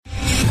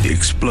The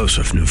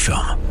explosive new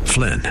film,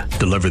 Flynn,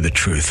 deliver the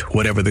truth,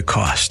 whatever the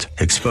cost,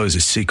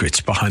 exposes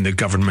secrets behind the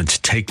government's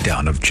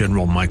takedown of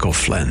General Michael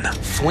Flynn.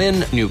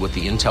 Flynn knew what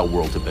the intel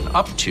world had been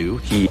up to.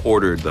 He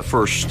ordered the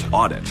first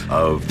audit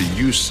of the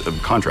use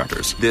of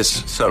contractors.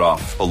 This set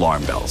off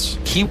alarm bells.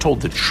 He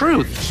told the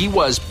truth. He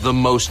was the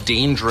most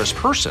dangerous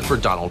person for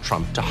Donald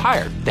Trump to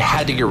hire. They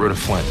had to get rid of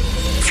Flynn.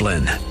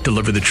 Flynn,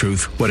 deliver the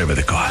truth, whatever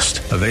the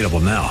cost. Available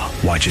now.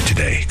 Watch it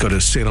today. Go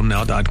to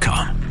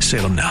salemnow.com.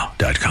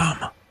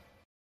 salemnow.com.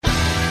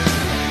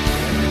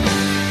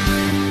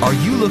 Are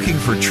you looking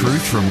for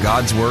truth from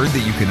God's Word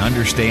that you can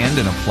understand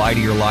and apply to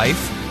your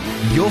life?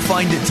 You'll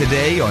find it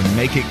today on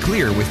Make It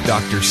Clear with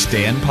Dr.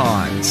 Stan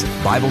Ponz,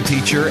 Bible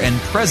teacher and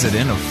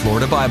president of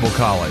Florida Bible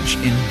College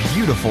in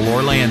beautiful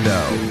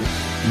Orlando.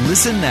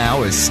 Listen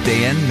now as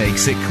Stan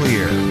makes it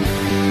clear.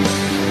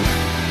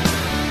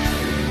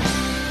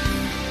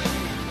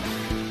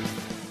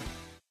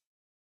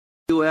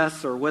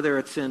 U.S. or whether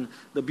it's in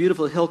the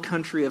beautiful hill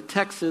country of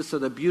Texas or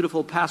the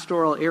beautiful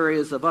pastoral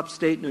areas of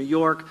upstate New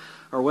York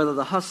or whether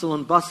the hustle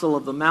and bustle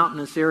of the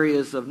mountainous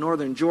areas of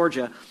northern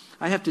Georgia,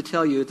 I have to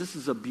tell you, this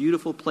is a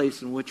beautiful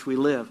place in which we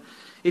live.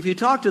 If you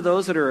talk to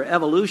those that are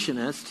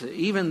evolutionists,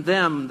 even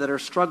them that are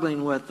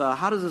struggling with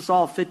how does this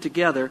all fit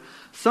together,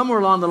 somewhere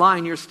along the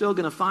line you're still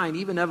going to find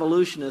even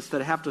evolutionists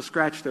that have to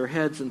scratch their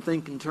heads and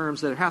think in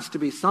terms that there has to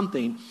be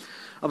something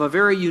of a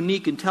very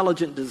unique,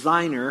 intelligent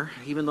designer,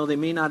 even though they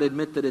may not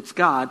admit that it's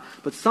God,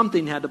 but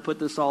something had to put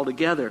this all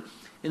together.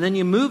 And then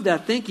you move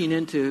that thinking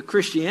into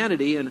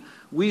Christianity, and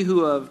we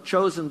who have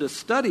chosen to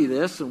study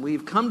this, and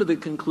we've come to the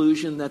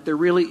conclusion that there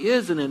really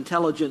is an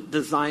intelligent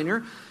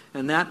designer,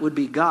 and that would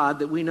be God,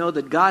 that we know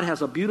that God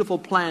has a beautiful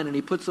plan and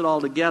He puts it all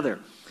together.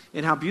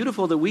 And how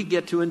beautiful that we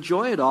get to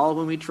enjoy it all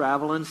when we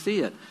travel and see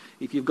it.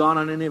 If you've gone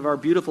on any of our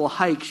beautiful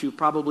hikes, you've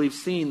probably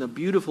seen the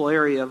beautiful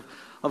area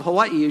of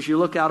Hawaii as you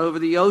look out over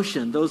the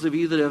ocean. Those of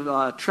you that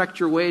have trekked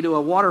your way to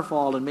a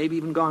waterfall and maybe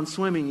even gone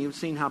swimming, you've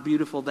seen how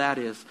beautiful that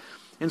is.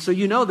 And so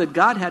you know that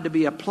God had to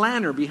be a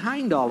planner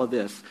behind all of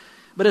this.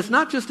 But it's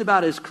not just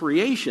about His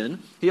creation.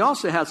 He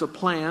also has a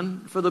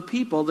plan for the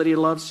people that He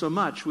loves so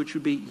much, which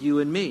would be you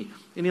and me.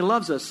 And He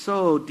loves us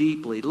so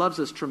deeply. He loves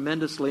us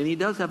tremendously. And He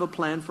does have a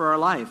plan for our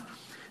life.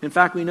 In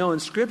fact, we know in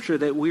Scripture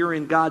that we were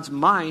in God's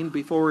mind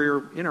before we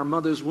were in our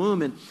mother's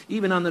womb. And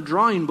even on the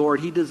drawing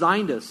board, He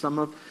designed us. Some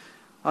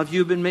of you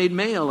have been made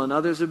male and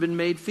others have been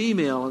made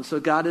female. And so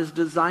God has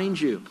designed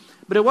you.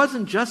 But it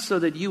wasn't just so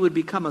that you would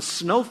become a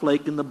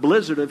snowflake in the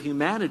blizzard of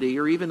humanity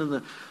or even in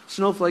the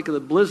snowflake of the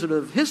blizzard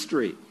of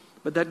history.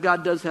 But that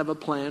God does have a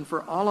plan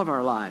for all of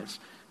our lives.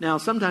 Now,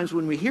 sometimes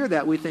when we hear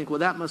that, we think, well,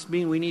 that must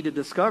mean we need to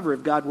discover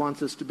if God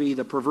wants us to be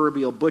the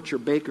proverbial butcher,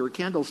 baker,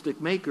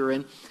 candlestick maker.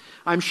 And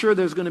I'm sure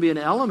there's going to be an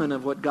element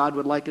of what God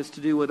would like us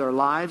to do with our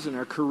lives and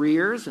our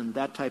careers and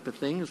that type of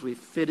thing as we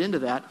fit into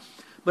that.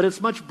 But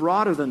it's much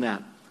broader than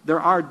that. There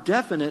are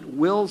definite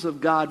wills of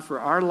God for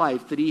our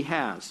life that He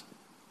has.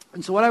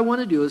 And so what I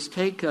want to do is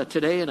take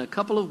today and a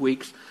couple of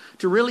weeks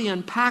to really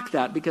unpack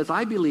that, because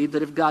I believe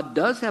that if God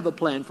does have a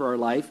plan for our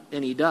life,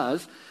 and He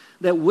does,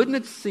 that wouldn't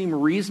it seem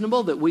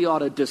reasonable that we ought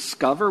to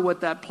discover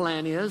what that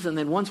plan is? And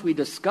then once we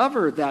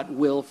discover that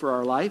will for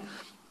our life,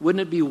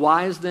 wouldn't it be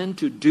wise then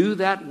to do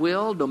that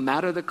will no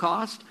matter the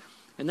cost?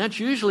 And that's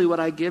usually what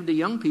I give to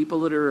young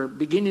people that are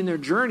beginning their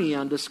journey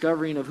on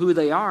discovering of who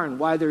they are and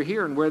why they're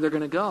here and where they're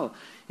going to go.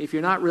 If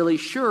you're not really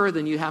sure,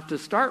 then you have to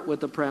start with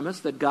the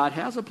premise that God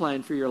has a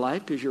plan for your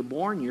life because you're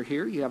born, you're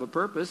here, you have a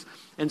purpose.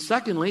 And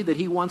secondly, that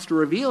He wants to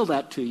reveal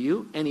that to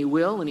you, and He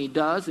will, and He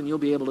does, and you'll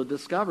be able to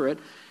discover it.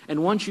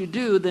 And once you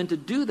do, then to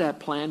do that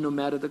plan no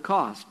matter the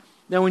cost.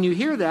 Now, when you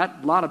hear that,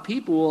 a lot of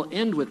people will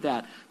end with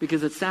that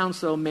because it sounds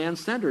so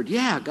man-centered.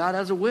 Yeah, God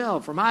has a will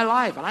for my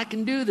life, and I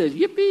can do this.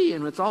 Yippee!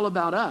 And it's all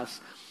about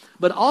us.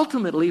 But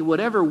ultimately,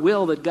 whatever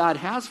will that God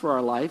has for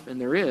our life,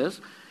 and there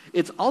is,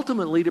 it's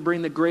ultimately to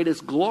bring the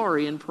greatest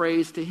glory and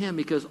praise to Him,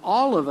 because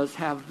all of us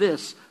have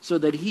this so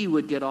that He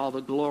would get all the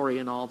glory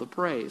and all the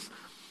praise.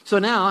 So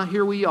now,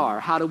 here we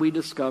are. How do we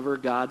discover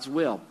God's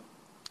will?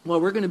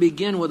 Well, we're going to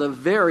begin with a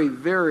very,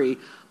 very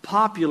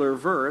popular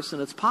verse,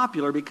 and it's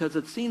popular because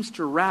it seems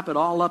to wrap it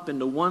all up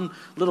into one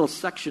little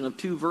section of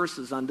 2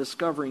 verses on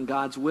discovering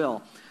God's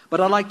will. But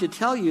I'd like to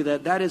tell you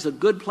that that is a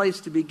good place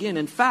to begin.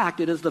 In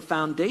fact, it is the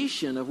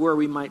foundation of where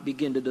we might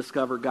begin to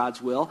discover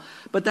God's will,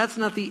 but that's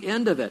not the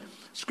end of it.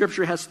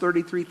 Scripture has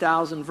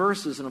 33,000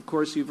 verses, and of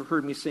course you've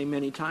heard me say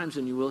many times,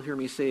 and you will hear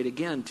me say it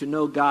again, to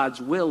know God's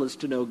will is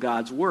to know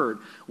God's word.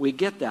 We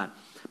get that.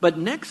 But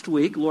next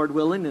week, Lord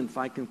willing, and if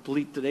I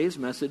complete today's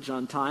message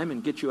on time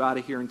and get you out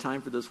of here in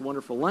time for this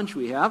wonderful lunch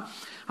we have,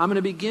 I'm going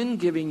to begin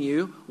giving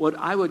you what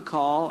I would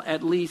call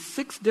at least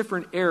 6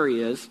 different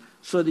areas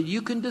so that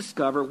you can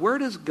discover where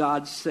does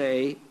God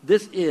say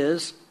this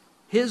is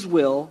His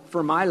will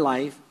for my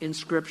life in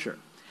Scripture.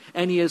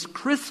 And He is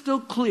crystal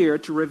clear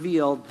to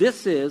reveal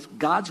this is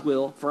God's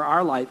will for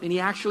our life, and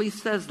He actually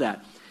says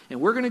that. And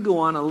we're going to go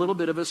on a little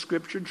bit of a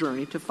Scripture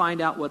journey to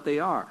find out what they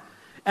are.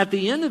 At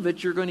the end of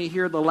it, you're going to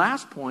hear the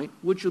last point,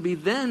 which will be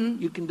then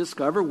you can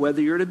discover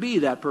whether you're to be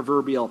that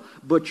proverbial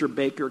butcher,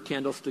 baker,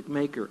 candlestick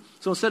maker.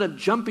 So instead of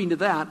jumping to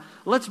that,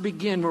 let's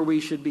begin where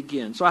we should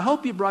begin. So I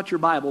hope you brought your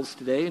Bibles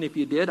today, and if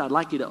you did, I'd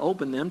like you to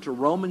open them to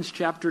Romans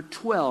chapter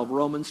 12,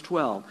 Romans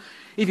 12.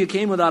 If you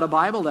came without a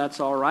Bible, that's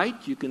all right.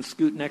 You can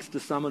scoot next to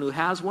someone who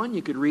has one.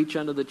 You could reach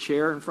under the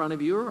chair in front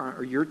of you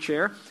or your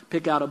chair,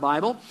 pick out a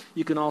Bible.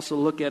 You can also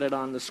look at it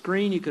on the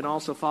screen. You can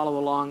also follow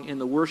along in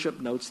the worship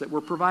notes that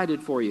were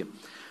provided for you.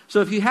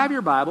 So if you have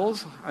your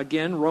Bibles,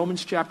 again,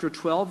 Romans chapter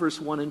 12,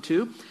 verse 1 and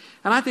 2.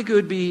 And I think it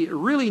would be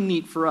really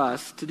neat for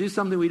us to do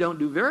something we don't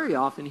do very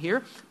often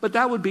here, but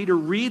that would be to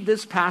read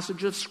this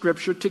passage of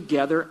Scripture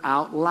together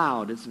out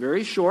loud. It's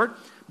very short,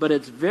 but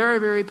it's very,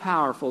 very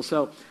powerful.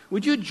 So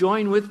would you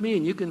join with me,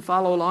 and you can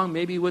follow along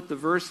maybe with the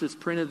verse that's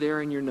printed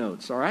there in your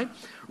notes, all right?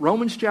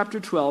 Romans chapter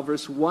 12,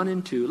 verse 1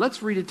 and 2.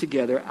 Let's read it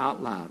together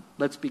out loud.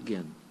 Let's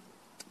begin.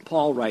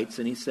 Paul writes,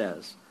 and he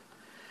says,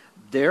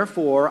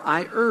 "Therefore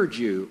I urge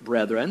you,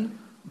 brethren,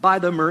 by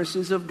the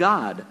mercies of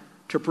God,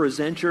 to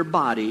present your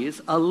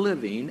bodies a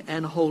living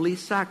and holy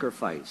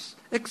sacrifice,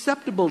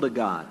 acceptable to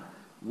God,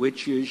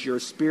 which is your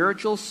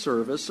spiritual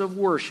service of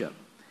worship.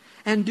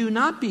 And do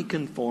not be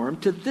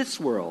conformed to this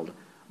world,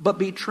 but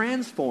be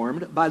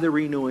transformed by the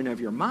renewing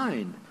of your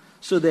mind,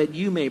 so that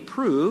you may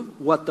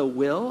prove what the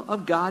will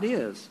of God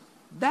is,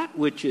 that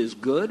which is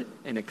good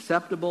and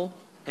acceptable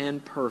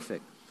and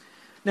perfect."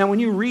 Now,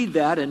 when you read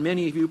that, and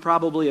many of you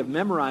probably have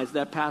memorized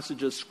that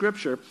passage of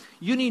Scripture,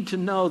 you need to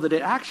know that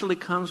it actually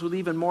comes with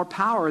even more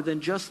power than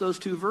just those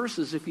two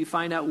verses if you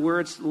find out where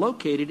it's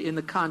located in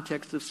the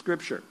context of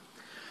Scripture.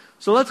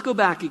 So let's go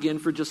back again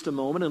for just a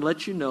moment and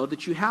let you know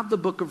that you have the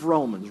book of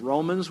Romans.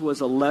 Romans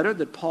was a letter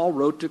that Paul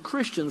wrote to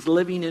Christians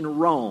living in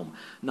Rome,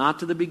 not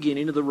to the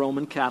beginning of the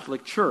Roman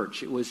Catholic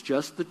Church. It was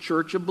just the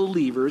church of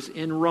believers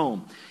in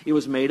Rome. It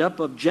was made up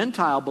of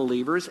Gentile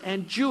believers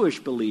and Jewish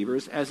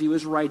believers as he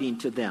was writing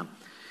to them.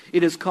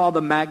 It is called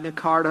the Magna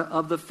Carta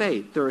of the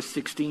Faith. There are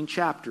 16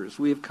 chapters.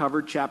 We have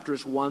covered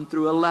chapters 1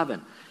 through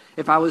 11.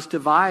 If I was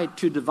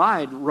to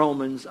divide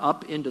Romans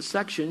up into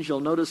sections, you'll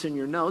notice in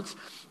your notes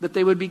that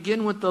they would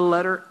begin with the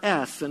letter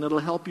S, and it'll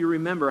help you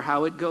remember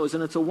how it goes.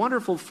 And it's a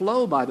wonderful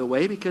flow, by the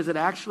way, because it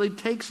actually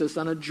takes us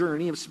on a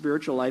journey of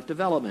spiritual life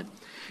development.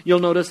 You'll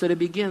notice that it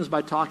begins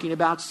by talking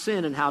about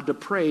sin and how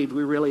depraved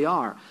we really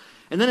are.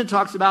 And then it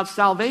talks about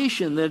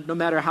salvation, that no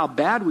matter how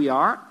bad we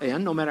are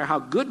and no matter how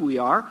good we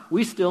are,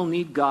 we still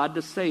need God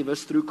to save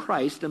us through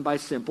Christ and by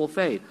simple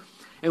faith.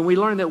 And we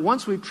learn that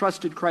once we've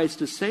trusted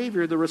Christ as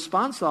Savior, the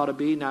response ought to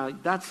be, now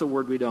that's the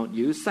word we don't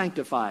use,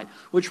 sanctified,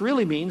 which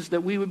really means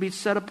that we would be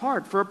set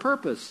apart for a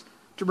purpose,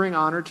 to bring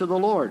honor to the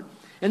Lord.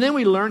 And then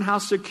we learn how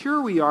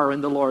secure we are in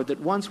the Lord,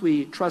 that once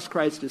we trust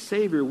Christ as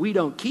Savior, we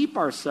don't keep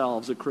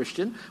ourselves a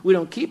Christian, we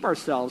don't keep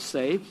ourselves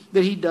saved,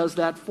 that He does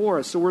that for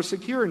us, so we're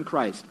secure in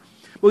Christ.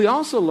 We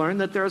also learn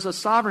that there's a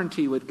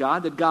sovereignty with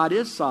God, that God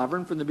is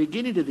sovereign from the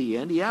beginning to the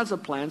end. He has a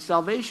plan.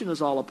 Salvation is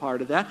all a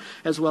part of that,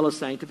 as well as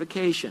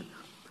sanctification.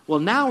 Well,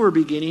 now we're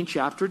beginning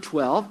chapter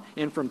 12,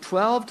 and from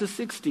 12 to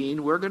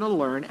 16, we're going to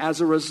learn as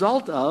a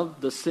result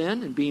of the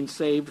sin and being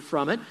saved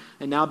from it,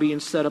 and now being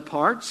set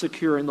apart,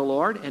 secure in the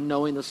Lord, and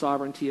knowing the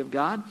sovereignty of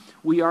God,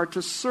 we are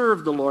to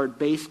serve the Lord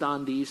based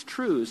on these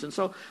truths. And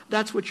so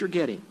that's what you're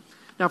getting.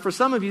 Now, for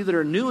some of you that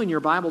are new in your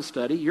Bible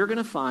study, you're going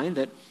to find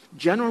that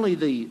generally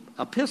the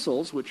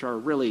epistles, which are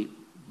really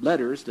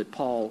letters that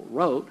Paul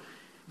wrote,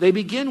 they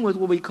begin with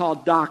what we call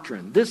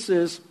doctrine. This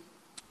is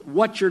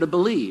what you're to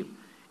believe.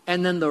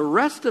 And then the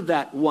rest of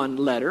that one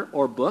letter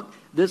or book,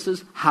 this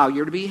is how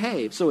you're to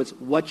behave. So it's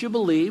what you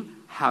believe,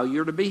 how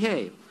you're to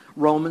behave.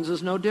 Romans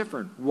is no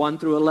different. 1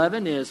 through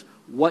 11 is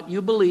what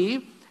you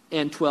believe,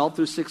 and 12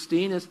 through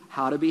 16 is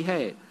how to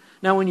behave.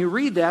 Now, when you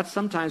read that,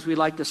 sometimes we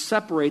like to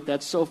separate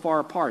that so far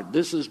apart.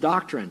 This is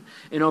doctrine,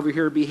 and over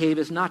here, behave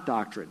is not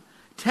doctrine.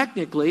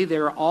 Technically,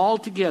 they're all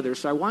together,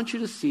 so I want you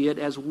to see it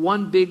as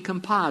one big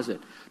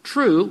composite.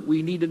 True,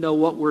 we need to know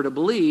what we're to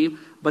believe,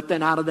 but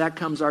then out of that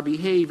comes our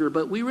behavior.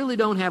 But we really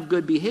don't have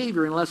good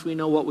behavior unless we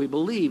know what we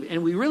believe.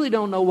 And we really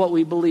don't know what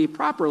we believe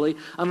properly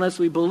unless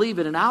we believe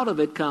it, and out of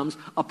it comes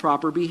a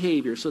proper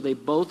behavior. So they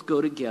both go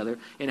together,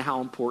 and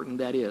how important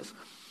that is.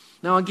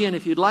 Now, again,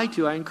 if you'd like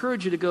to, I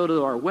encourage you to go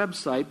to our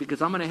website,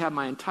 because I'm going to have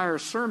my entire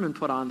sermon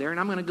put on there, and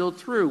I'm going to go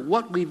through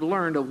what we've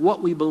learned of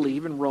what we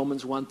believe in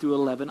Romans 1 through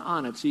 11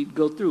 on it. So you can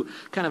go through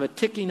kind of a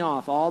ticking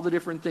off all the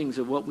different things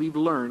of what we've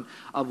learned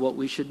of what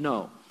we should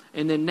know.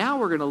 And then now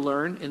we're going to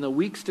learn in the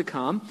weeks to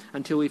come,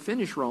 until we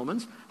finish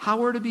Romans, how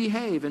we're to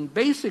behave. And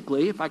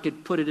basically, if I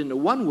could put it into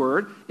one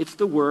word, it's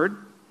the word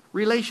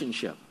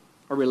relationship.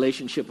 A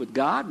relationship with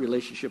God,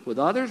 relationship with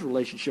others,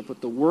 relationship with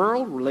the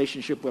world,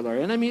 relationship with our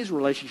enemies,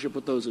 relationship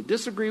with those who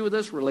disagree with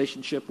us,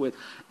 relationship with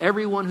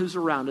everyone who's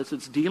around us.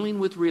 It's dealing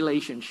with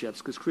relationships,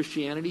 because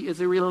Christianity is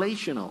a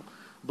relational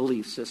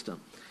belief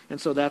system.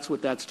 And so that's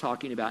what that's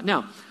talking about.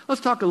 Now,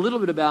 let's talk a little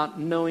bit about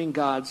knowing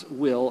God's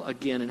will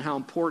again and how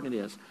important it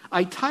is.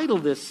 I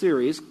titled this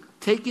series,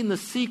 Taking the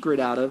Secret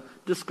Out of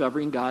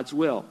Discovering God's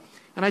Will.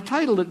 And I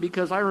titled it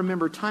because I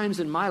remember times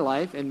in my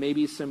life, and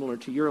maybe similar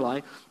to your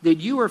life, that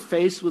you were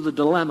faced with a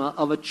dilemma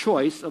of a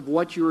choice of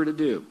what you were to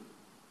do.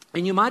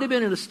 And you might have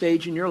been at a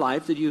stage in your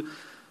life that you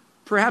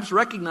perhaps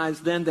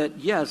recognized then that,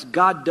 yes,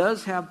 God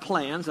does have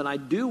plans, and I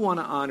do want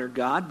to honor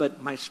God,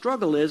 but my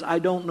struggle is I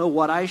don't know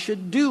what I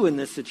should do in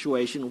this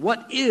situation.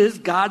 What is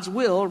God's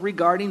will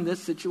regarding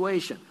this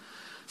situation?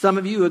 Some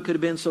of you, it could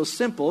have been so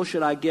simple.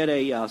 Should I get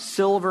a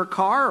silver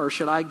car, or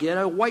should I get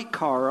a white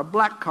car, or a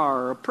black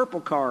car, or a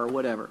purple car, or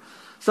whatever?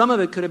 Some of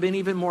it could have been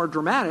even more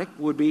dramatic,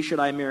 would be, should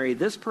I marry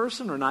this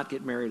person or not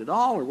get married at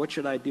all, or what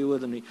should I do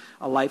with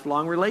a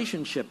lifelong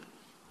relationship?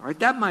 All right,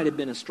 that might have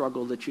been a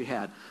struggle that you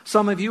had.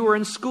 Some of you are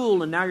in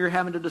school, and now you're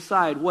having to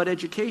decide what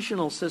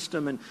educational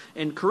system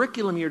and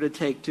curriculum you're to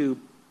take to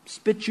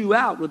spit you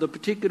out with a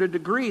particular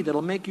degree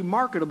that'll make you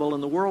marketable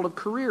in the world of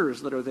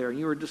careers that are there, and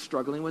you are just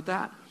struggling with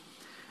that.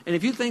 And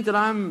if you think that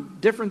I'm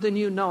different than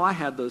you, no, I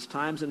had those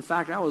times. In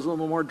fact, I was a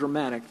little more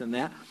dramatic than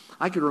that.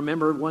 I could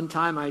remember one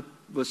time I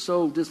was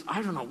so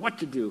I don't know what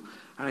to do.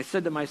 And I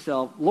said to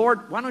myself,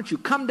 Lord, why don't you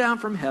come down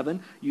from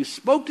heaven? You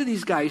spoke to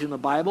these guys in the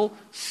Bible.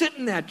 Sit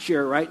in that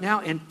chair right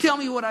now and tell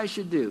me what I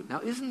should do.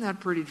 Now, isn't that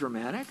pretty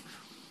dramatic?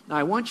 Now,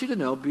 I want you to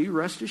know, be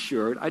rest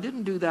assured, I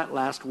didn't do that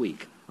last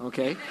week,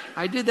 okay?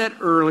 I did that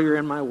earlier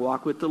in my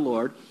walk with the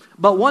Lord.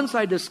 But once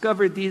I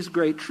discovered these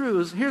great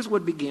truths, here's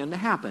what began to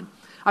happen.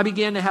 I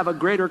began to have a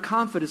greater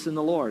confidence in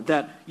the Lord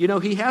that,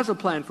 He has a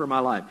plan for my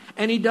life.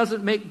 And He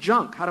doesn't make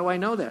junk. How do I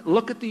know that?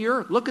 Look at the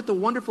earth. Look at the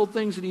wonderful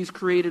things that He's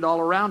created all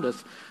around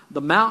us. The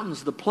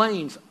mountains, the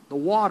plains, the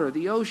water,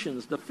 the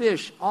oceans, the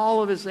fish,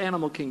 all of His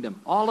animal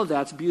kingdom. All of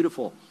that's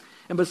beautiful.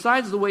 And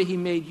besides the way He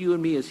made you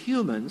and me as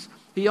humans,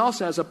 He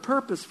also has a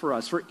purpose for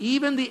us. For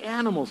even the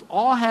animals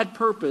all had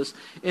purpose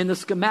in the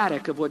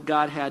schematic of what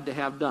God had to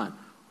have done.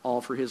 All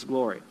for His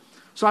glory.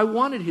 So I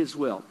wanted His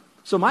will.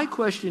 So my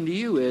question to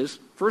you is,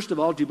 first of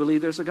all, do you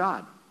believe there's a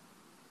God?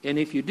 And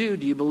if you do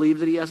you believe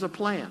that He has a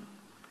plan?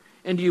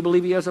 And do you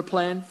believe He has a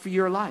plan for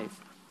your life?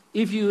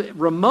 If you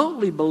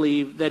remotely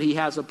believe that He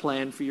has a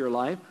plan for your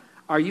life,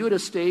 are you at a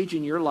stage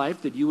in your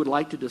life that you would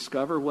like to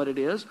discover what it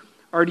is?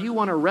 Or do you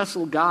want to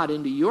wrestle God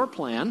into your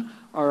plan?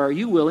 Or are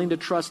you willing to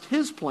trust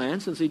His plan,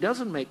 since He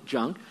doesn't make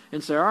junk,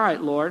 and say, all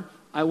right, Lord,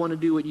 I want to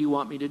do what you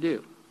want me to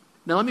do?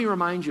 Now let me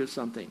remind you of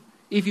something.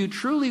 If you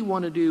truly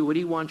want to do what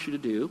He wants you to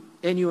do,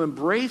 and you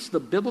embrace the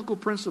biblical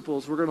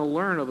principles we're going to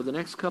learn over the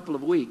next couple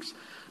of weeks,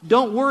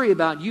 don't worry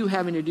about you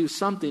having to do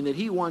something that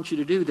He wants you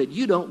to do that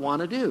you don't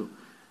want to do.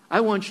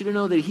 I want you to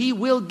know that He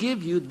will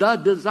give you the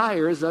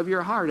desires of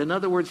your heart. In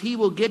other words, He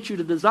will get you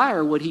to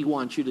desire what He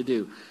wants you to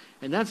do.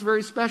 And that's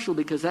very special,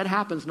 because that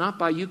happens not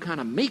by you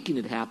kind of making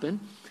it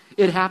happen.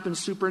 It happens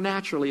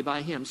supernaturally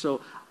by Him.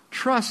 So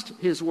trust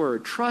His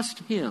word. Trust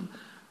Him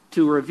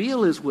to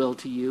reveal His will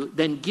to you,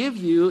 then give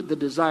you the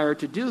desire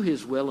to do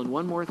His will. And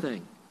one more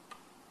thing.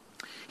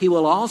 He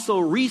will also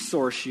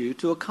resource you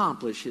to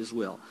accomplish His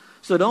will.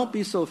 So don't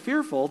be so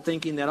fearful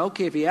thinking that,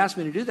 okay, if He asks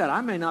me to do that, I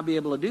may not be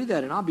able to do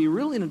that, and I'll be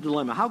really in a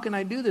dilemma. How can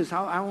I do this?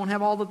 I won't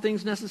have all the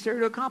things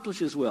necessary to accomplish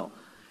His will.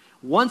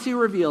 Once He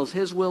reveals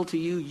His will to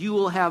you, you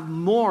will have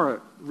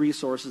more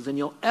resources than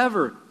you'll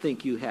ever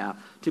think you have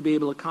to be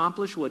able to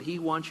accomplish what He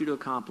wants you to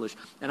accomplish.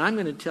 And I'm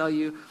going to tell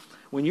you,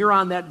 when you're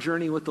on that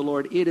journey with the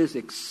Lord, it is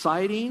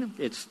exciting,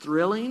 it's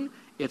thrilling,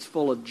 it's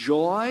full of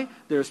joy,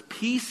 there's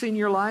peace in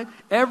your life.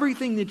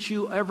 Everything that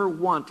you ever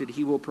wanted,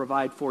 He will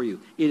provide for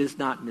you. It is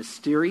not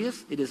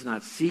mysterious, it is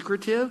not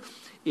secretive,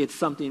 it's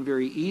something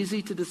very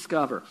easy to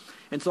discover.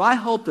 And so I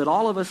hope that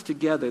all of us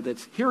together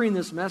that's hearing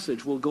this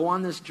message will go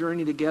on this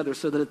journey together,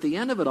 so that at the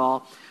end of it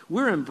all,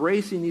 we're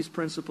embracing these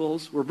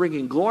principles, we're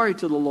bringing glory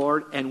to the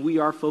Lord, and we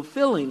are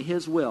fulfilling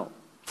His will,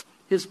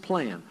 His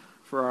plan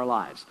for our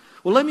lives.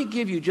 Well, let me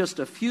give you just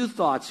a few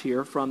thoughts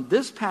here from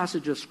this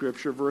passage of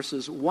Scripture,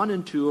 verses 1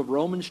 and 2 of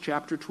Romans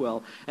chapter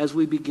 12, as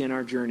we begin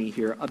our journey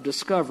here of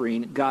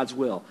discovering God's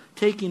will,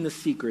 taking the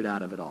secret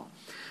out of it all.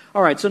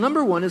 All right, so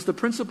number one is the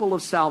principle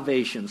of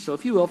salvation. So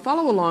if you will,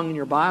 follow along in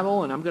your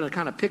Bible, and I'm going to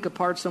kind of pick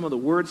apart some of the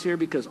words here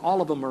because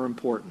all of them are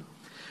important.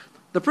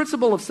 The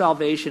principle of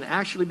salvation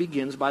actually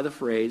begins by the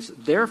phrase,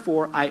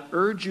 therefore I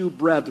urge you,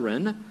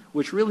 brethren,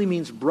 which really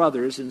means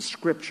brothers in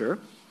Scripture,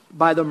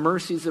 by the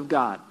mercies of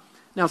God.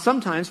 Now,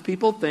 sometimes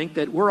people think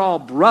that we're all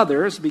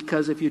brothers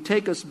because if you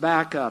take us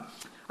back,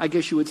 I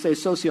guess you would say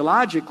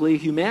sociologically,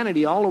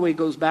 humanity all the way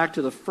goes back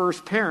to the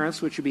first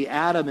parents, which would be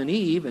Adam and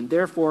Eve, and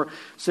therefore,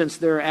 since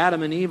they're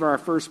Adam and Eve are our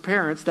first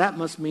parents, that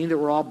must mean that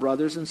we're all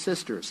brothers and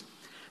sisters.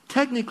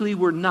 Technically,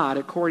 we're not,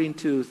 according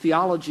to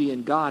theology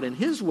and God and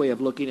His way of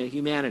looking at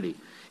humanity.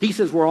 He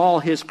says we're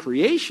all His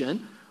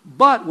creation,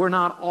 but we're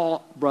not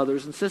all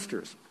brothers and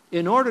sisters.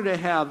 In order to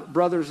have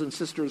brothers and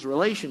sisters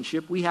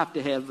relationship, we have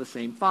to have the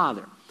same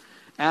Father.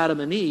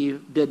 Adam and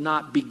Eve did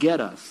not beget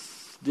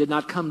us, did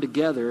not come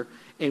together,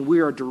 and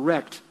we are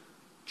direct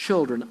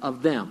children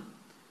of them.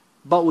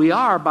 But we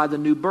are, by the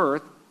new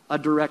birth, a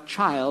direct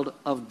child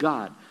of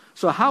God.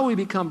 So how we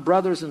become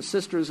brothers and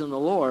sisters in the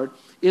Lord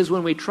is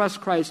when we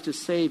trust Christ as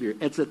Savior.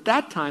 It's at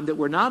that time that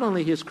we're not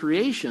only His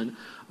creation,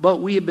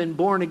 but we have been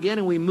born again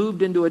and we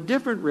moved into a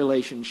different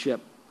relationship,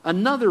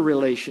 another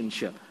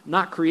relationship.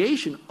 Not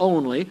creation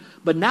only,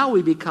 but now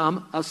we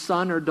become a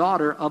son or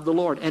daughter of the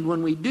Lord. And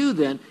when we do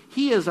then,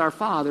 He is our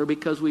Father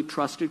because we've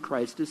trusted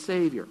Christ as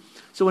Savior.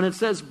 So when it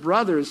says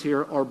brothers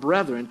here or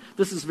brethren,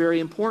 this is very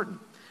important.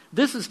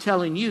 This is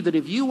telling you that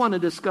if you want to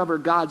discover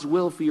God's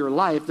will for your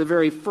life, the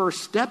very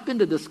first step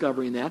into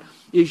discovering that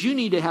is you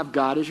need to have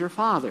God as your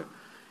Father.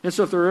 And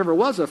so if there ever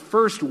was a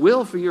first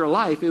will for your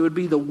life, it would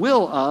be the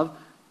will of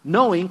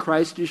knowing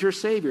Christ as your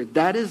Savior.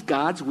 That is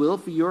God's will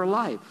for your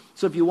life.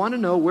 So if you want to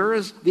know where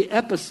is the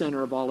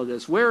epicenter of all of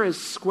this, where is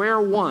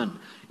square one,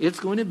 it's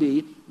going to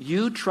be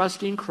you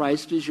trusting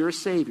Christ as your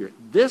Savior.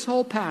 This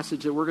whole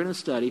passage that we're going to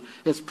study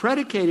is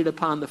predicated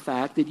upon the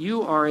fact that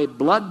you are a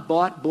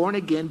blood-bought,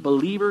 born-again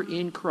believer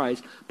in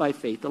Christ by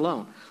faith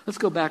alone. Let's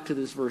go back to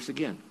this verse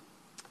again.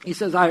 He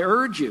says, I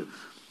urge you.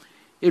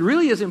 It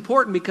really is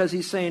important because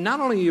he's saying not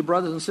only are you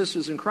brothers and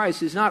sisters in Christ,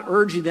 he's not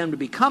urging them to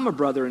become a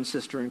brother and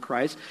sister in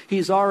Christ.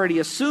 He's already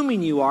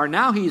assuming you are.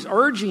 Now he's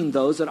urging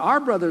those that are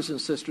brothers and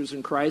sisters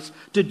in Christ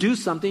to do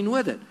something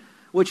with it,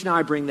 which now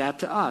I bring that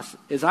to us.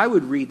 As I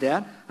would read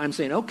that, I'm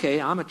saying, okay,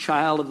 I'm a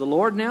child of the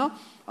Lord now.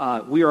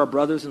 We are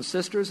brothers and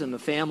sisters in the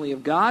family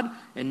of God.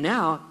 And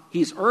now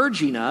he's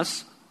urging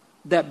us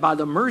that by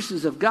the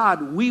mercies of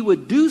God, we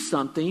would do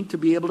something to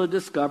be able to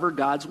discover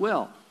God's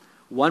will.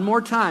 One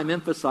more time,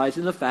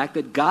 emphasizing the fact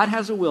that God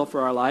has a will for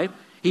our life.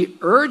 He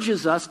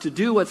urges us to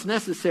do what's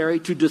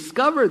necessary to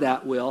discover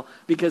that will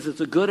because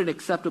it's a good and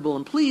acceptable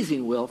and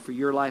pleasing will for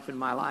your life and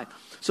my life.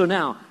 So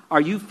now,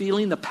 are you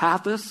feeling the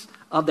pathos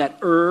of that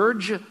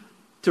urge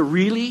to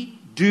really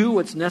do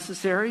what's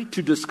necessary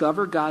to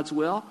discover God's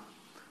will?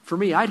 For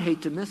me, I'd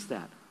hate to miss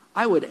that.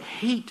 I would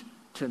hate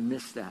to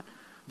miss that.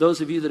 Those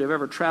of you that have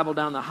ever traveled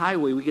down the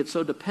highway, we get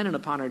so dependent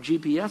upon our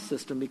GPS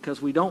system because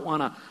we don't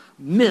want to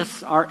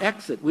miss our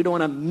exit. We don't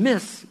want to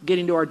miss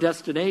getting to our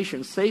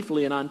destination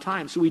safely and on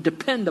time. So we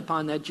depend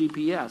upon that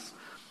GPS.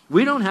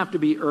 We don't have to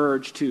be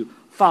urged to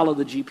follow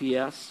the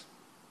GPS.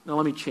 Now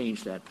let me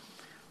change that.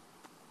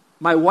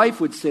 My wife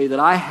would say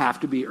that I have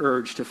to be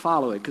urged to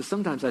follow it because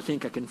sometimes I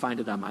think I can find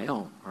it on my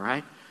own, all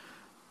right?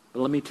 But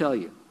let me tell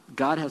you,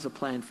 God has a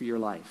plan for your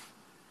life.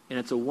 And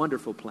it's a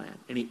wonderful plan,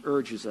 and he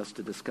urges us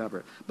to discover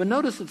it. But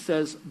notice it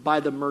says, by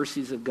the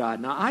mercies of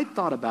God. Now, I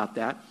thought about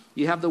that.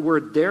 You have the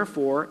word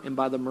therefore and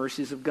by the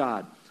mercies of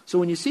God. So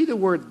when you see the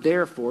word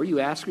therefore,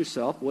 you ask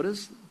yourself, what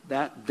is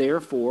that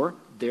therefore?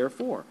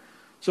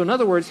 So in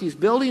other words, he's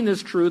building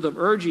this truth of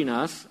urging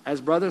us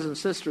as brothers and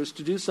sisters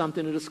to do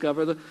something to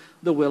discover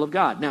the will of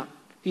God. Now,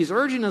 he's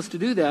urging us to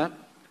do that,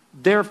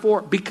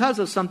 therefore, because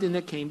of something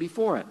that came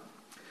before it.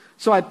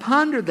 So I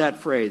pondered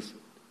that phrase,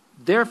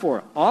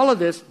 therefore, all of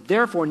this,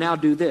 therefore, now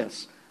do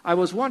this. I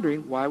was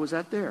wondering, why was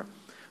that there?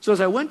 So as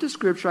I went to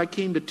Scripture, I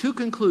came to two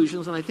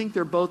conclusions, and I think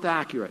they're both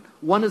accurate.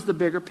 One is the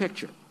bigger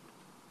picture.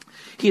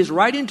 He is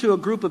writing to a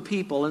group of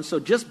people, and so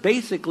just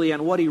basically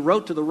on what he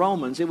wrote to the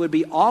Romans, it would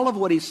be all of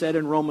what he said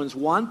in Romans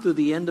 1 through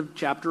the end of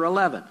chapter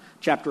 11.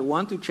 Chapter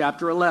 1 through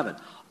chapter 11.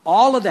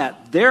 All of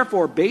that.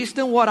 Therefore, based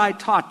on what I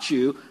taught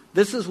you,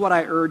 this is what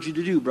I urge you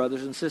to do,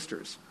 brothers and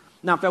sisters.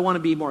 Now, if I want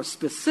to be more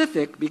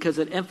specific, because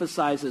it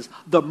emphasizes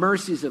the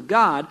mercies of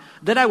God,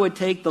 then I would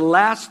take the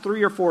last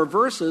 3 or 4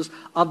 verses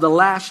of the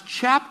last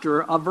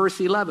chapter of verse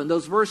 11.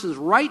 Those verses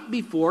right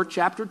before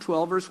chapter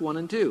 12, verse 1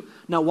 and 2.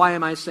 Now, why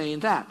am I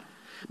saying that?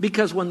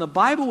 Because when the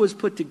Bible was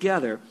put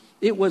together,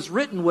 it was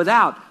written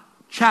without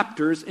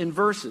chapters and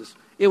verses.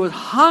 It was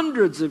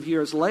hundreds of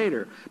years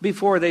later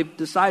before they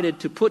decided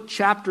to put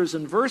chapters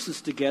and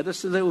verses together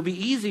so that it would be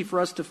easy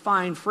for us to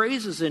find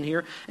phrases in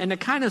here and to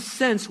kind of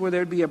sense where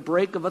there'd be a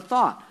break of a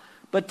thought.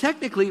 But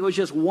technically it was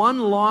just one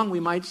long, we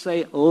might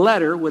say,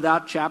 letter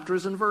without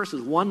chapters and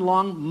verses. One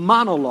long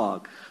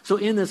monologue. So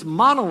in this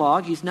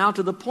monologue, he's now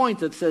to the point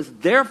that says,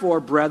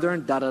 therefore,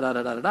 brethren,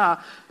 da-da-da-da-da-da,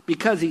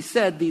 because he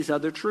said these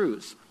other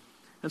truths.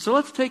 And so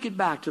let's take it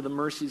back to the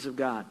mercies of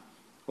God.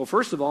 Well,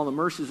 first of all, the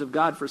mercies of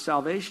God for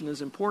salvation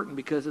is important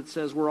because it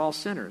says we're all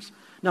sinners.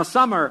 Now,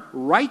 some are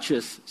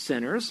righteous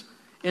sinners,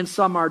 and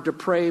some are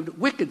depraved,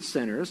 wicked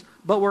sinners,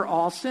 but we're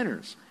all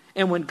sinners.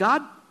 And when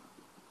God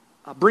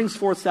brings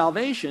forth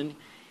salvation,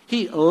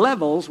 he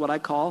levels what I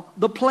call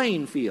the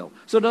playing field.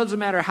 So it doesn't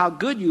matter how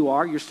good you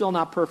are, you're still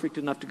not perfect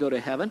enough to go to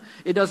heaven.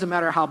 It doesn't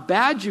matter how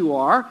bad you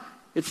are,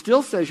 it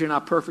still says you're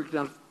not perfect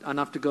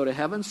enough to go to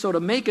heaven. So to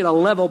make it a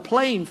level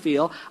playing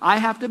field, I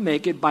have to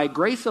make it by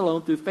grace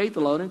alone, through faith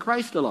alone, in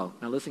Christ alone.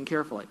 Now listen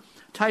carefully.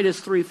 Titus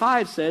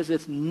 3:5 says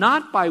it's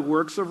not by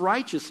works of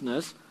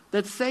righteousness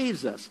that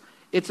saves us.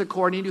 It's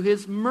according to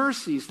his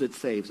mercies that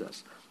saves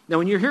us. Now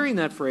when you're hearing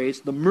that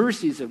phrase, the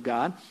mercies of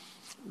God,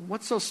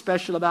 what's so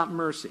special about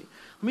mercy?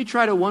 Let me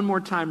try to one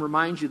more time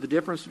remind you the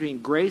difference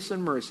between grace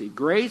and mercy.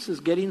 Grace is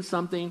getting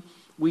something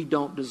we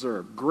don't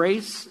deserve.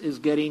 Grace is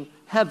getting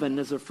heaven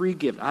as a free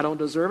gift. I don't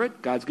deserve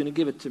it. God's going to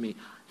give it to me.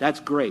 That's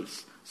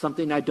grace.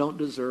 Something I don't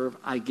deserve,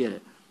 I get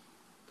it.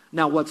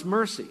 Now, what's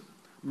mercy?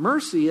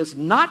 Mercy is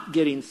not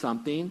getting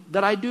something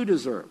that I do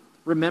deserve.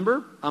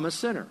 Remember, I'm a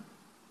sinner.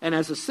 And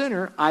as a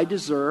sinner, I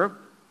deserve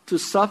to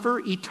suffer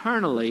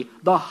eternally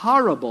the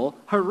horrible,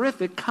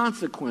 horrific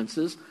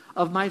consequences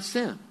of my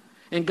sin.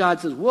 And God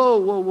says, whoa,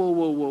 whoa, whoa,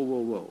 whoa, whoa, whoa,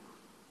 whoa.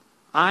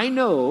 I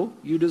know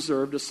you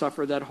deserve to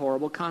suffer that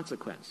horrible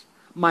consequence.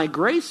 My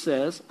grace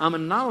says, I'm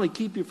going to not only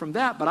keep you from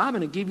that, but I'm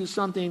going to give you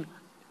something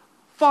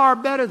far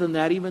better than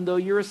that, even though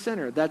you're a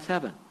sinner. That's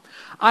heaven.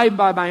 I,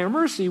 by my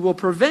mercy, will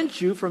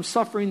prevent you from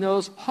suffering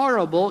those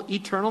horrible,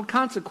 eternal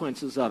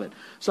consequences of it.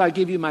 So I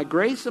give you my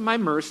grace and my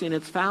mercy, and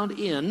it's found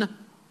in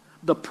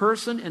the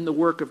person and the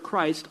work of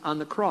Christ on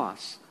the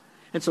cross.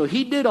 And so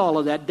he did all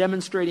of that,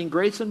 demonstrating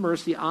grace and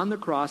mercy on the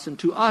cross. And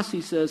to us,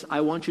 he says,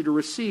 I want you to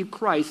receive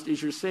Christ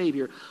as your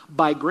Savior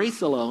by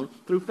grace alone,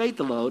 through faith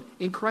alone,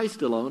 in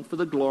Christ alone, for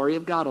the glory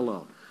of God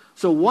alone.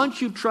 So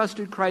once you've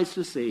trusted Christ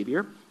as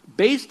Savior,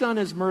 based on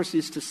his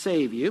mercies to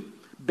save you,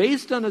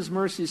 based on his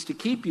mercies to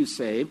keep you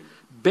saved,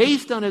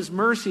 based on his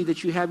mercy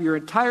that you have your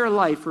entire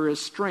life for his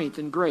strength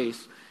and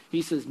grace,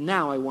 he says,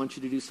 now I want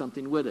you to do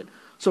something with it.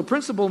 So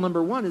principle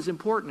number one is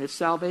important. It's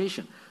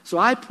salvation. So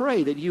I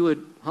pray that you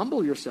would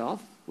humble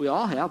yourself. We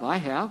all have. I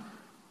have.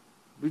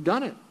 We've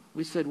done it.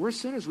 We said, we're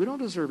sinners. We don't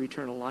deserve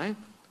eternal life.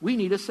 We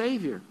need a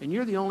Savior, and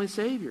you're the only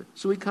Savior.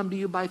 So we come to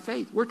you by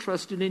faith. We're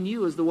trusting in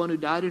you as the one who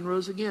died and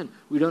rose again.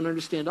 We don't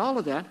understand all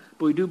of that,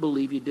 but we do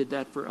believe you did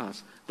that for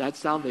us. That's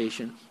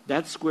salvation.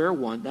 That's square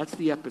one. That's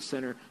the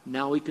epicenter.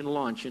 Now we can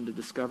launch into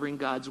discovering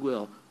God's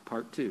will,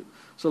 part two.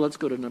 So let's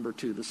go to number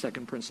two, the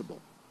second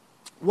principle.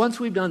 Once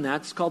we've done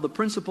that, it's called the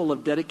principle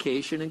of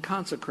dedication and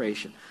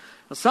consecration.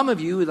 Now, some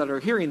of you that are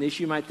hearing this,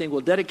 you might think,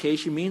 well,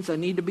 dedication means I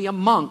need to be a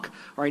monk,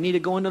 or I need to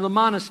go into the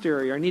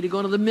monastery, or I need to go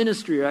into the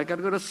ministry, or I got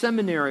to go to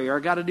seminary, or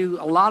I got to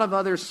do a lot of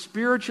other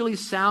spiritually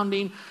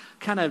sounding,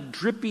 kind of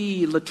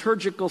drippy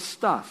liturgical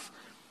stuff.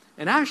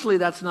 And actually,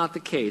 that's not the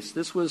case.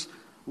 This was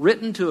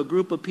written to a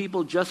group of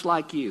people just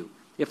like you.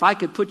 If I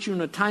could put you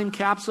in a time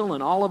capsule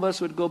and all of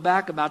us would go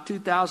back about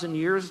 2,000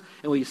 years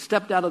and we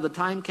stepped out of the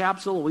time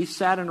capsule and we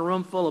sat in a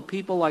room full of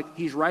people like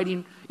he's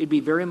writing, it'd be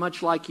very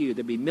much like you.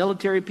 There'd be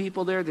military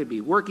people there. There'd be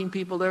working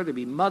people there. There'd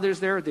be mothers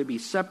there. There'd be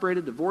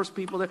separated, divorced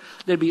people there.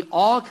 There'd be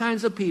all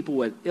kinds of people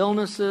with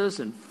illnesses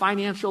and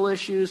financial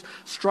issues,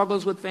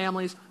 struggles with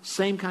families,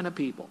 same kind of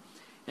people.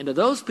 And to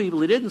those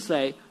people, he didn't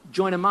say,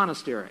 join a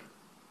monastery.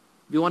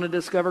 If you want to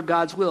discover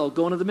God's will,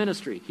 go into the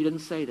ministry. He didn't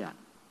say that.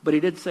 But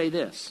he did say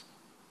this.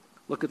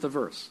 Look at the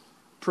verse.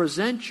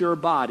 Present your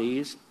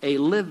bodies a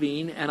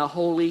living and a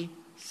holy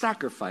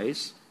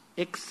sacrifice,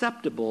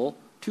 acceptable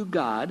to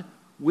God,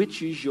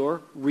 which is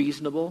your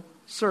reasonable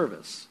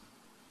service.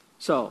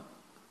 So,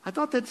 I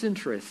thought that's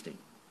interesting.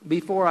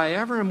 Before I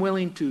ever am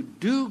willing to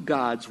do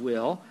God's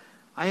will,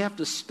 I have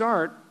to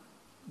start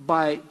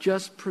by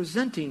just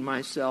presenting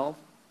myself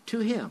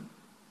to him.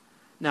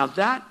 Now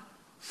that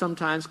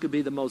sometimes could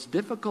be the most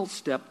difficult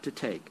step to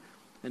take.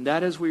 And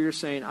that is where you're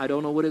saying, I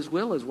don't know what his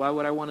will is. Why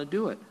would I want to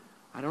do it?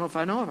 I don't know if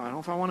I know it. I don't know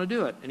if I want to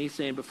do it. And he's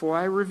saying, before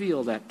I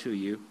reveal that to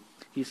you,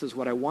 he says,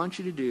 what I want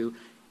you to do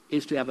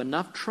is to have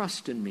enough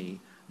trust in me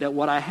that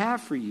what I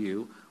have for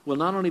you will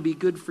not only be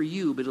good for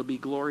you, but it'll be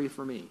glory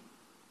for me.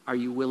 Are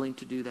you willing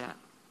to do that?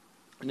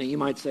 And then you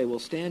might say, well,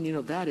 Stan,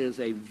 that is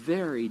a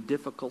very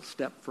difficult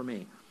step for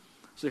me.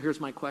 So here's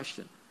my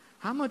question.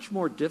 How much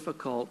more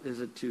difficult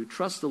is it to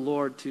trust the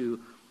Lord to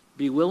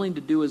be willing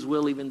to do his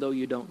will even though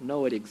you don't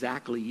know it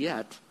exactly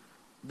yet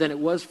than it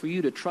was for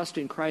you to trust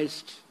in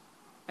Christ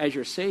as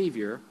your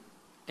Savior,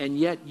 and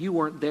yet you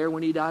weren't there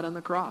when he died on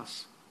the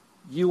cross.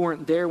 You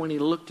weren't there when he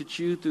looked at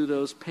you through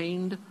those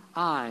pained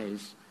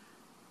eyes,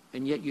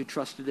 and yet you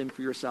trusted him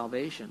for your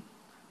salvation.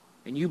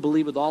 And you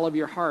believe with all of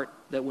your heart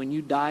that when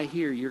you die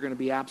here, you're going to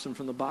be absent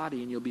from the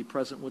body and you'll be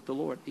present with the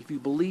Lord. If you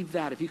believe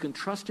that, if you can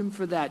trust him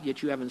for that,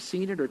 yet you haven't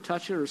seen it or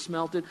touched it or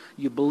smelt it,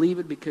 you believe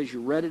it because you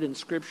read it in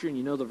Scripture and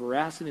you know the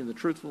veracity and the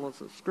truthfulness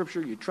of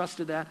Scripture, you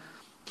trusted that,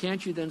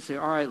 can't you then say,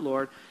 all right,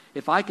 Lord,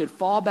 if I could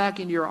fall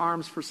back into your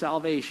arms for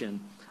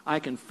salvation, I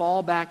can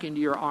fall back into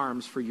your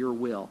arms for your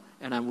will,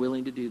 and I'm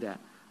willing to do that.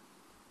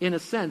 In a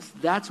sense,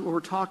 that's what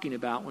we're talking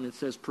about when it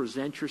says,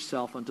 present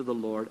yourself unto the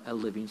Lord a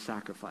living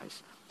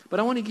sacrifice. But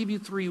I want to give you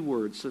 3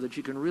 words so that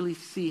you can really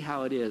see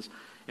how it is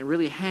and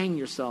really hang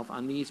yourself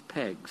on these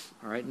pegs.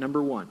 All right,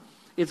 number 1,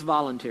 it's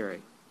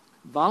voluntary.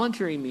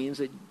 Voluntary means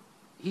that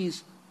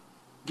he's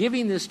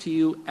giving this to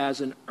you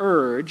as an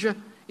urge.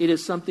 It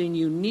is something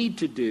you need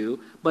to do,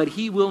 but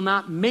he will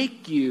not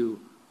make you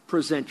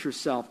present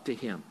yourself to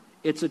him.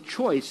 It's a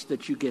choice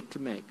that you get to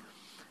make.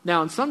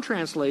 Now, in some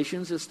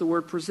translations, it's the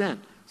word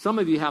present. Some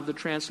of you have the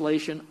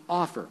translation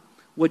offer.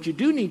 What you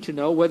do need to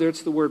know, whether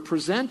it's the word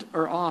present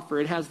or offer,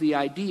 it has the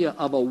idea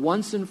of a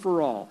once and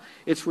for all.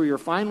 It's where you're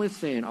finally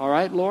saying, all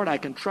right, Lord, I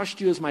can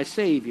trust you as my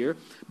Savior,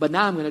 but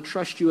now I'm going to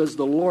trust you as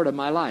the Lord of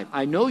my life.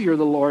 I know you're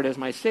the Lord as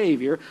my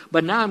Savior,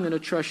 but now I'm going to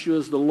trust you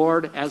as the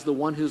Lord, as the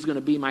one who's going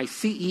to be my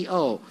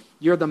CEO.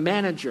 You're the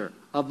manager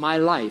of my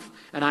life,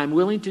 and I'm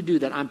willing to do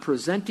that. I'm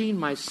presenting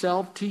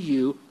myself to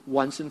you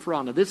once and for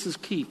all. Now, this is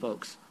key,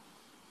 folks.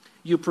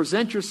 You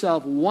present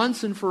yourself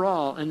once and for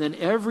all, and then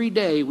every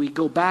day we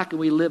go back and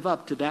we live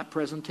up to that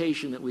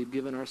presentation that we've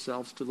given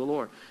ourselves to the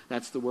Lord.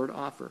 That's the word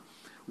offer.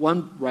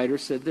 One writer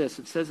said this.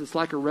 It says it's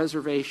like a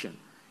reservation.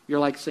 You're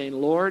like saying,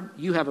 Lord,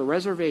 you have a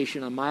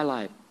reservation on my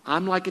life.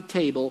 I'm like a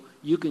table.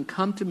 You can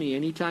come to me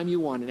anytime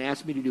you want and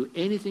ask me to do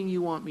anything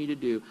you want me to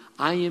do.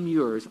 I am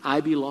yours.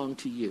 I belong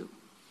to you.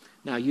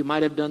 Now, you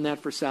might have done that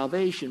for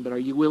salvation, but are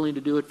you willing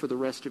to do it for the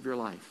rest of your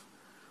life?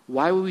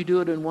 Why would we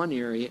do it in one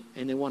area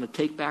and then want to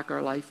take back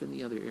our life in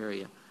the other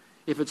area?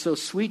 If it's so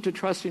sweet to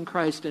trust in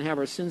Christ and have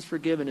our sins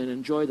forgiven and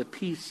enjoy the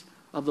peace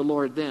of the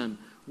Lord then,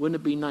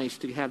 wouldn't it be nice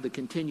to have the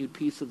continued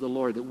peace of the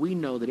Lord, that we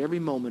know that every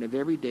moment of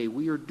every day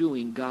we are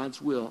doing God's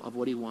will of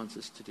what he wants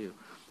us to do?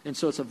 And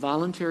so it's a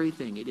voluntary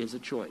thing. It is a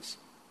choice.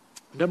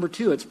 Number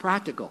two, it's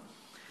practical.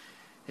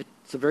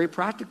 It's a very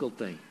practical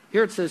thing.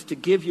 Here it says to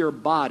give your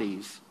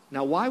bodies.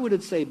 Now, why would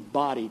it say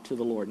body to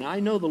the Lord? Now,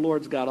 I know the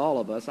Lord's got all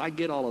of us. I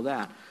get all of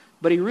that.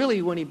 But he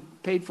really, when he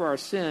paid for our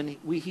sin,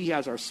 he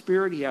has our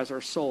spirit, he has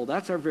our soul.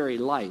 That's our very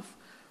life.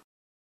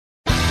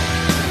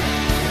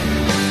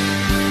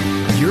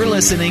 You're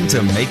listening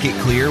to Make It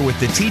Clear with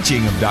the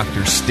teaching of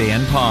Dr.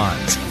 Stan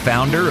Ponz,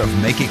 founder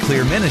of Make It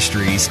Clear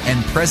Ministries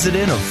and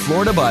president of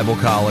Florida Bible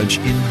College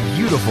in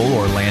beautiful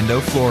Orlando,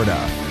 Florida.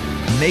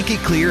 Make It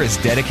Clear is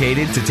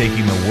dedicated to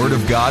taking the Word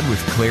of God with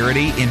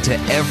clarity into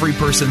every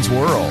person's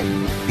world.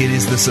 It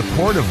is the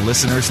support of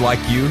listeners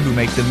like you who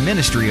make the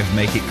ministry of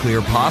Make It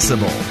Clear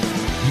possible.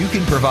 You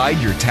can provide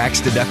your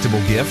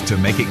tax-deductible gift to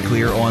Make It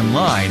Clear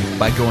online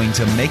by going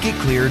to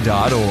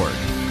makeitclear.org.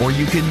 Or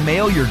you can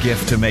mail your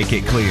gift to Make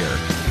It Clear,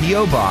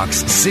 P.O. Box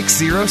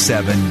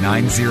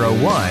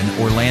 607901,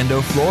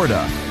 Orlando,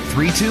 Florida,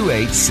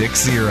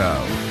 32860.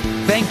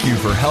 Thank you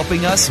for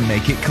helping us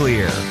make it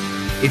clear.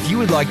 If you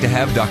would like to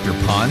have Dr.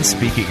 Ponz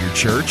speak at your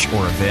church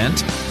or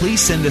event, please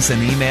send us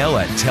an email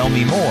at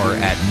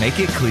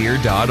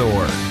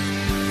tellmemore@makeitclear.org.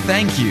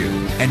 Thank you,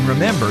 and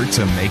remember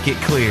to make it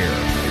clear.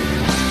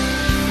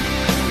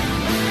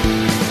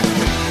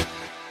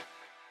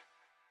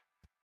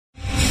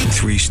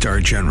 Three-star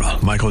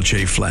General Michael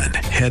J. Flynn,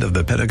 head of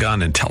the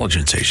Pentagon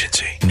Intelligence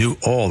Agency, knew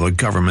all the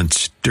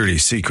government's dirty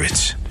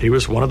secrets. He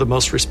was one of the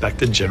most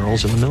respected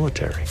generals in the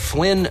military.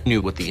 Flynn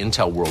knew what the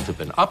intel world had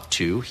been up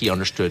to. He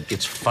understood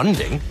its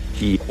funding.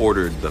 He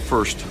ordered the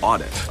first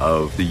audit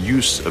of the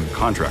use of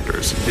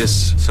contractors.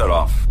 This set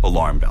off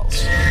alarm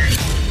bells.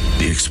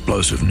 The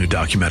explosive new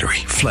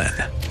documentary, Flynn,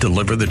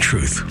 Deliver the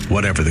Truth,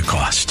 Whatever the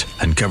Cost,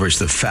 uncovers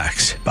the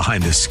facts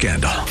behind this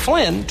scandal.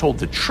 Flynn told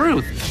the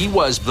truth. He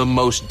was the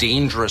most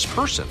dangerous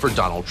person for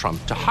Donald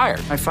Trump to hire.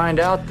 I find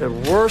out the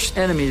worst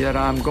enemy that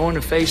I'm going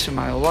to face in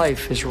my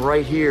life is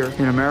right here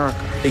in America.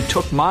 They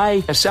took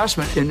my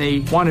assessment and they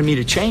wanted me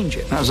to change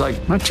it. And I was like,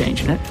 I'm not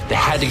changing it. They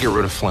had to get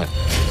rid of Flynn.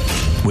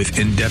 With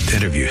in-depth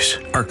interviews,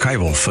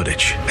 archival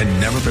footage,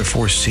 and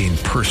never-before-seen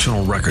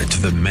personal records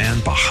of the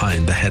man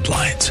behind the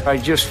headlines. I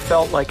just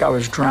felt like I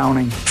was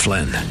drowning.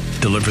 Flynn,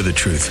 Deliver the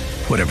Truth,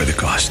 Whatever the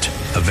Cost.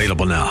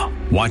 Available now.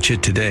 Watch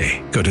it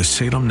today. Go to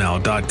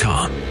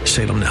salemnow.com.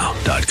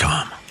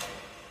 salemnow.com.